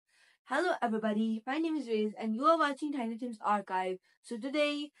Hello everybody, my name is Riz and you are watching Tiny Tim's Archive. So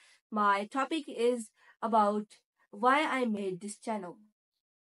today my topic is about why I made this channel.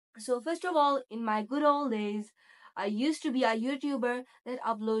 So first of all, in my good old days, I used to be a YouTuber that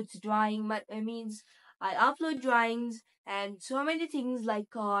uploads drawing, means I upload drawings and so many things like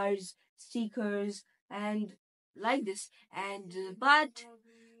cars, stickers and like this. But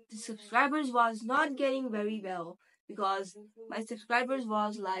the subscribers was not getting very well because my subscribers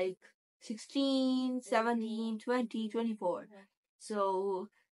was like 16, 17, 20, 24. So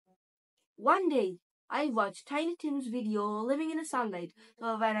one day I watched Tiny Tim's video Living in the Sunlight.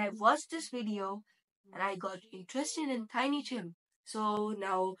 So when I watched this video and I got interested in Tiny Tim. So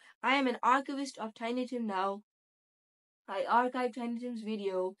now I am an archivist of Tiny Tim now. I archive Tiny Tim's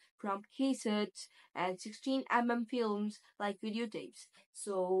video from cassettes and 16 films like videotapes.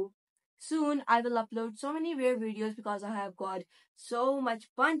 So soon I will upload so many rare videos because I have got so much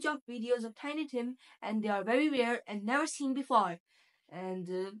bunch of videos of Tiny Tim and they are very rare and never seen before. And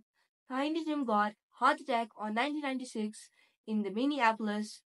Tiny Tim got heart attack on 1996 in the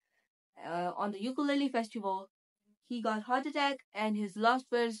Minneapolis on the ukulele festival. He got heart attack and his last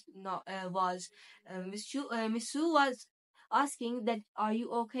words was Miss Sue was asking that are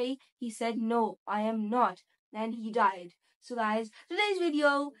you okay? He said no, I am not. Then he died. So guys, today's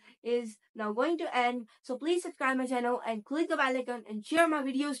video is now going to end. So please subscribe my channel and click the bell icon and share my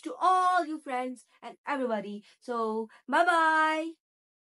videos to all you friends and everybody. So bye bye.